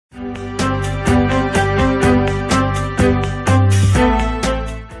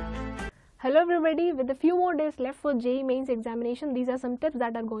ready with a few more days left for JEE mains examination, these are some tips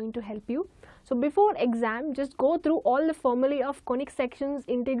that are going to help you. So before exam, just go through all the formulae of conic sections,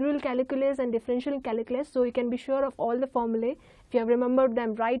 integral calculus and differential calculus, so you can be sure of all the formulae if you have remembered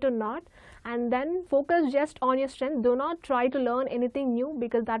them right or not, and then focus just on your strength. Do not try to learn anything new,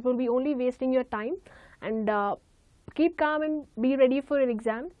 because that will be only wasting your time, and keep calm and be ready for your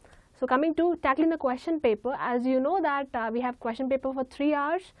exam. So coming to tackling the question paper, as you know that we have question paper for 3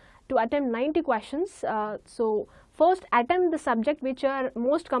 hours to attempt 90 questions. So first attempt the subject which you are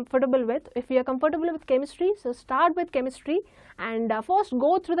most comfortable with. If you are comfortable with chemistry, so start with chemistry, and first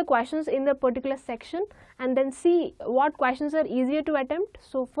go through the questions in the particular section and then see what questions are easier to attempt.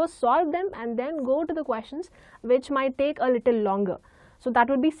 So first solve them and then go to the questions which might take a little longer. So that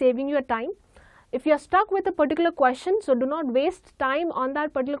would be saving your time. If you are stuck with a particular question, so do not waste time on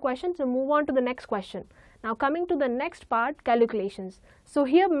that particular question, so move on to the next question. Now coming to the next part, calculations. So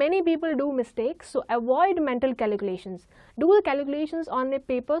here many people do mistakes, so avoid mental calculations. Do the calculations on a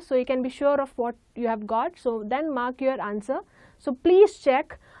paper so you can be sure of what you have got, so then mark your answer. So please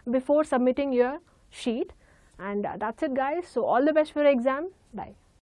check before submitting your sheet, and that's it guys. So all the best for your exam. Bye.